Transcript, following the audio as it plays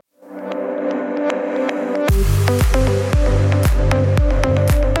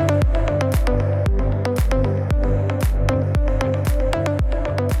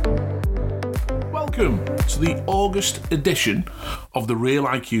August edition of the Real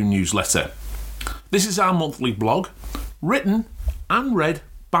IQ newsletter. This is our monthly blog, written and read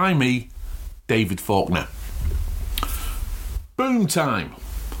by me, David Faulkner. Boom time!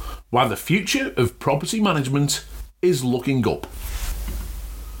 Why the future of property management is looking up.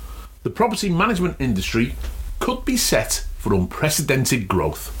 The property management industry could be set for unprecedented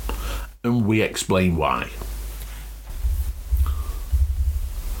growth, and we explain why.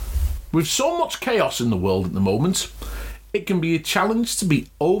 With so much chaos in the world at the moment, it can be a challenge to be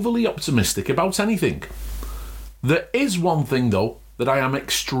overly optimistic about anything. There is one thing, though, that I am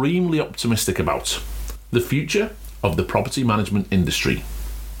extremely optimistic about: the future of the property management industry.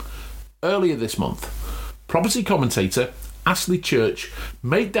 Earlier this month, property commentator Ashley Church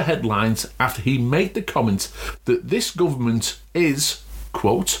made the headlines after he made the comment that this government is,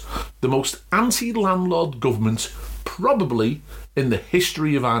 quote, the most anti-landlord government probably in the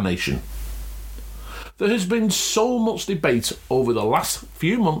history of our nation. There has been so much debate over the last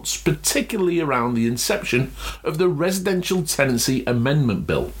few months, particularly around the inception of the Residential Tenancy Amendment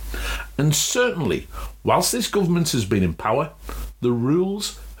Bill. And certainly, whilst this government has been in power, the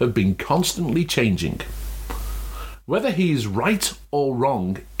rules have been constantly changing. Whether he is right or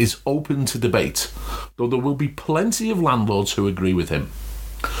wrong is open to debate, though there will be plenty of landlords who agree with him.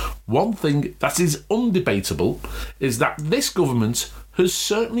 One thing that is undebatable is that this government has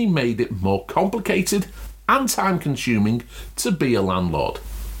certainly made it more complicated and time-consuming to be a landlord.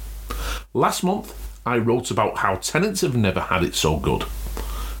 Last month, I wrote about how tenants have never had it so good.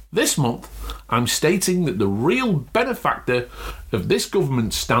 This month, I'm stating that the real benefactor of this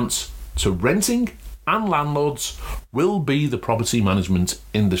government's stance to renting and landlords will be the property management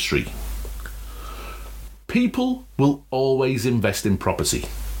industry. People will always invest in property.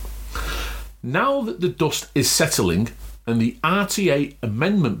 Now that the dust is settling and the RTA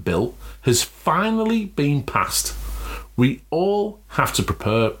Amendment Bill has finally been passed, we all have to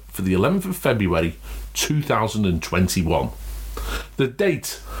prepare for the 11th of February 2021, the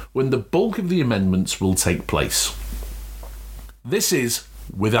date when the bulk of the amendments will take place. This is,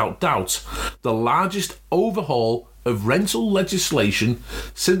 without doubt, the largest overhaul of rental legislation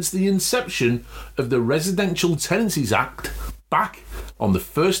since the inception of the Residential Tenancies Act back on the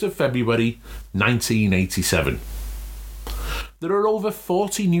 1st of February 1987. There are over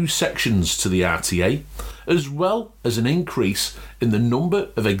 40 new sections to the RTA, as well as an increase in the number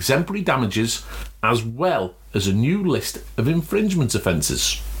of exemplary damages, as well as a new list of infringement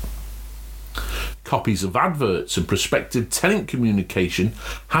offences. Copies of adverts and prospective tenant communication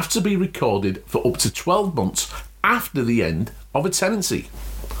have to be recorded for up to 12 months after the end of a tenancy.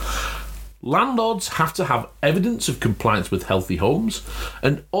 Landlords have to have evidence of compliance with Healthy Homes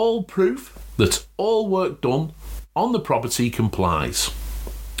and all proof that all work done on the property complies.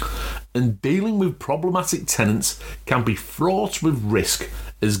 And dealing with problematic tenants can be fraught with risk,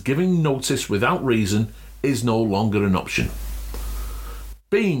 as giving notice without reason is no longer an option.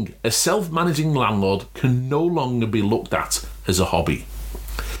 Being a self-managing landlord can no longer be looked at as a hobby.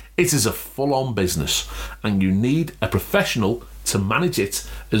 It is a full-on business, and you need a professional to manage it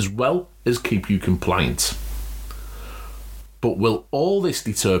as well as keep you compliant. But will all this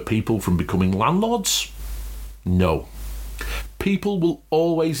deter people from becoming landlords? No. People will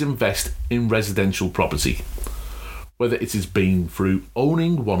always invest in residential property, whether it is being through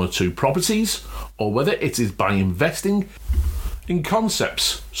owning one or two properties, or whether it is by investing in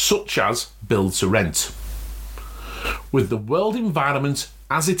concepts such as build to rent. With the world environment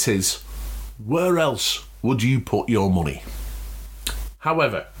as it is, where else would you put your money?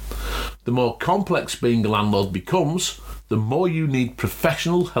 However, the more complex being a landlord becomes, the more you need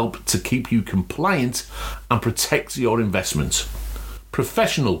professional help to keep you compliant and protect your investment.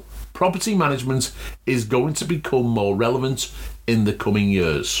 Professional property management is going to become more relevant in the coming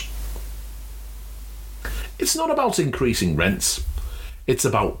years. It's not about increasing rents, it's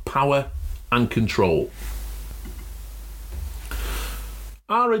about power and control.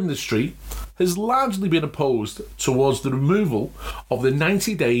 Our industry has largely been opposed towards the removal of the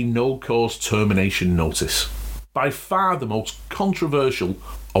 90-day no-cause termination notice, by far the most controversial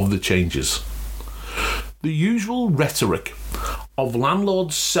of the changes. The usual rhetoric of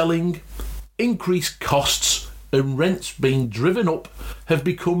landlords selling, increased costs and rents being driven up have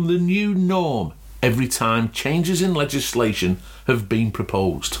become the new norm every time changes in legislation have been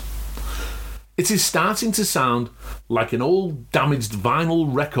proposed. It is starting to sound like an old damaged vinyl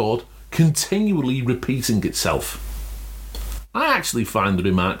record continually repeating itself. I actually find the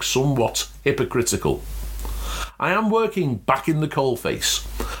remark somewhat hypocritical. I am working back in the coalface,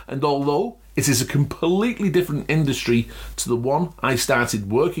 and although it is a completely different industry to the one I started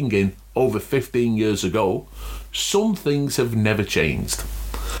working in over 15 years ago, some things have never changed.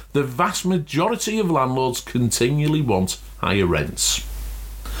 The vast majority of landlords continually want higher rents.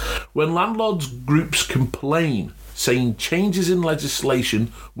 When landlords groups complain, saying changes in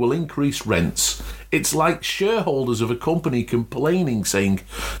legislation will increase rents, it's like shareholders of a company complaining, saying,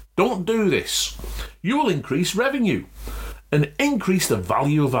 "Don't do this. You will increase revenue and increase the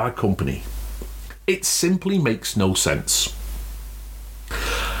value of our company." It simply makes no sense.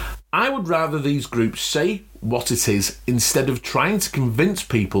 I would rather these groups say what it is instead of trying to convince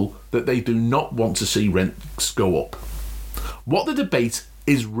people that they do not want to see rents go up. What the debate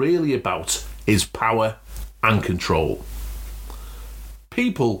is really about is power and control.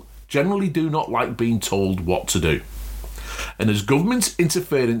 People generally do not like being told what to do. And as government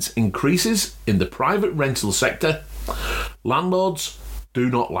interference increases in the private rental sector, landlords do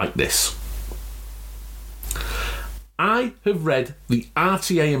not like this. I have read the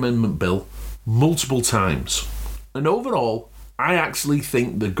RTA Amendment Bill multiple times, and overall, I actually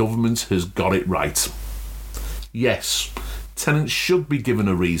think the government has got it right. Yes, tenants should be given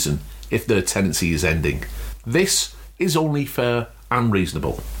a reason if their tenancy is ending. This is only fair and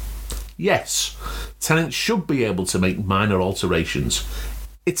reasonable. Yes, tenants should be able to make minor alterations.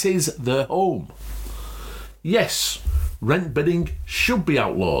 It is their home. Yes, rent bidding should be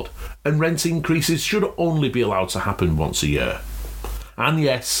outlawed, and rent increases should only be allowed to happen once a year. And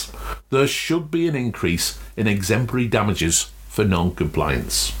yes, there should be an increase in exemplary damages for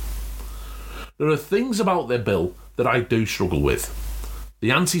non-compliance. There are things about their bill that I do struggle with.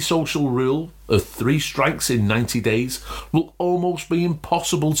 The antisocial rule of 3 strikes in 90 days will almost be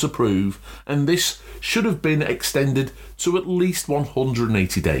impossible to prove, and this should have been extended to at least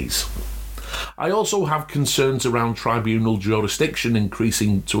 180 days. I also have concerns around tribunal jurisdiction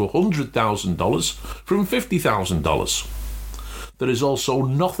increasing to $100,000 from $50,000. There is also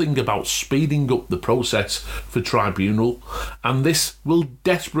nothing about speeding up the process for tribunal, and this will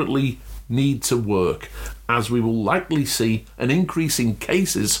desperately need to work, as we will likely see an increase in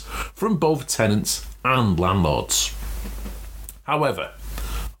cases from both tenants and landlords. However,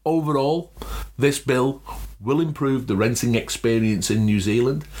 overall, this bill will improve the renting experience in New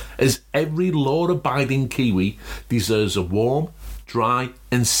Zealand, as every law-abiding Kiwi deserves a warm, dry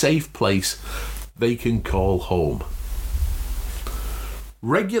and safe place they can call home.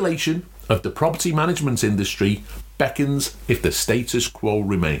 Regulation of the property management industry beckons if the status quo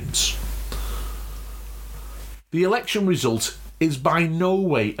remains. The election result is by no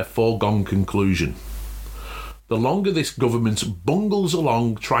way a foregone conclusion. The longer this government bungles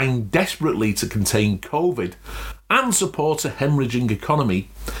along trying desperately to contain COVID and support a hemorrhaging economy,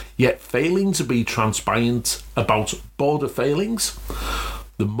 yet failing to be transparent about border failings,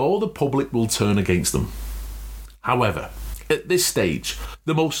 the more the public will turn against them. However, at this stage,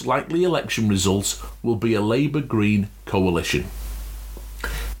 the most likely election result will be a Labour-Green coalition.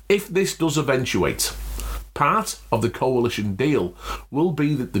 If this does eventuate, part of the coalition deal will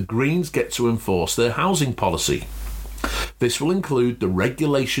be that the Greens get to enforce their housing policy. This will include the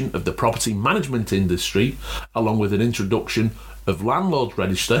regulation of the property management industry, along with an introduction of landlord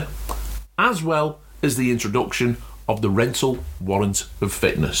register, as well as the introduction of the rental warrant of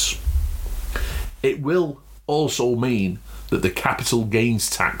fitness. It will also mean that the capital gains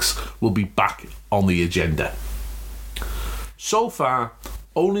tax will be back on the agenda. So far,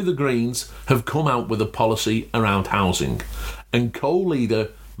 only the Greens have come out with a policy around housing, and co-leader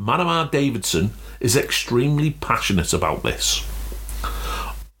Manasseh Davidson is extremely passionate about this.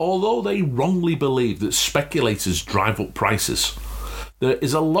 Although they wrongly believe that speculators drive up prices, there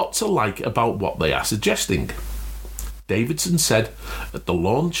is a lot to like about what they are suggesting. Davidson said at the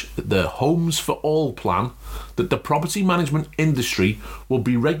launch of their Homes for All plan that the property management industry will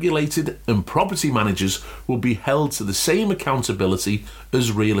be regulated and property managers will be held to the same accountability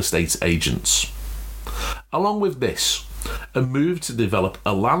as real estate agents. Along with this, a move to develop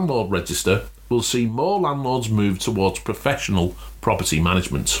a landlord register will see more landlords move towards professional property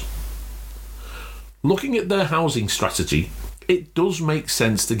management. Looking at their housing strategy, it does make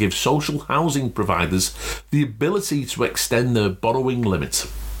sense to give social housing providers the ability to extend their borrowing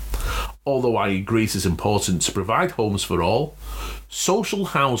limit. Although I agree it is important to provide homes for all, social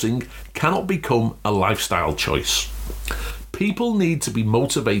housing cannot become a lifestyle choice. People need to be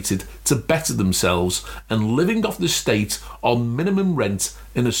motivated to better themselves, and living off the state on minimum rent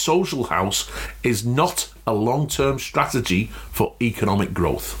in a social house is not a long-term strategy for economic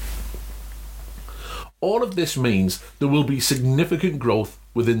growth. All of this means there will be significant growth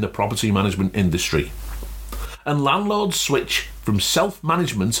within the property management industry, and landlords switch from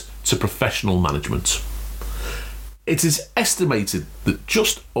self-management to professional management. It is estimated that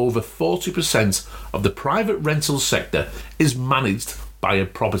just over 40% of the private rental sector is managed by a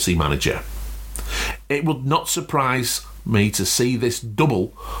property manager. It would not surprise me to see this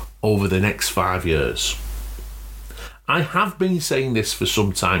double over the next 5 years. I have been saying this for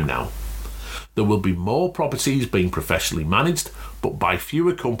some time now. There will be more properties being professionally managed, but by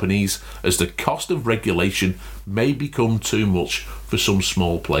fewer companies, as the cost of regulation may become too much for some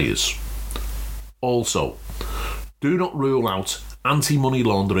small players. Also, do not rule out anti-money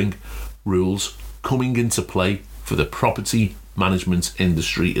laundering rules coming into play for the property management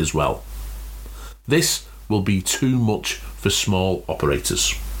industry as well. This will be too much for small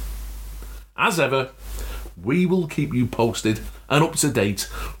operators. As ever, we will keep you posted and up to date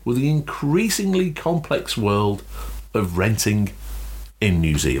with the increasingly complex world of renting in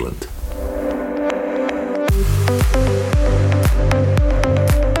New Zealand.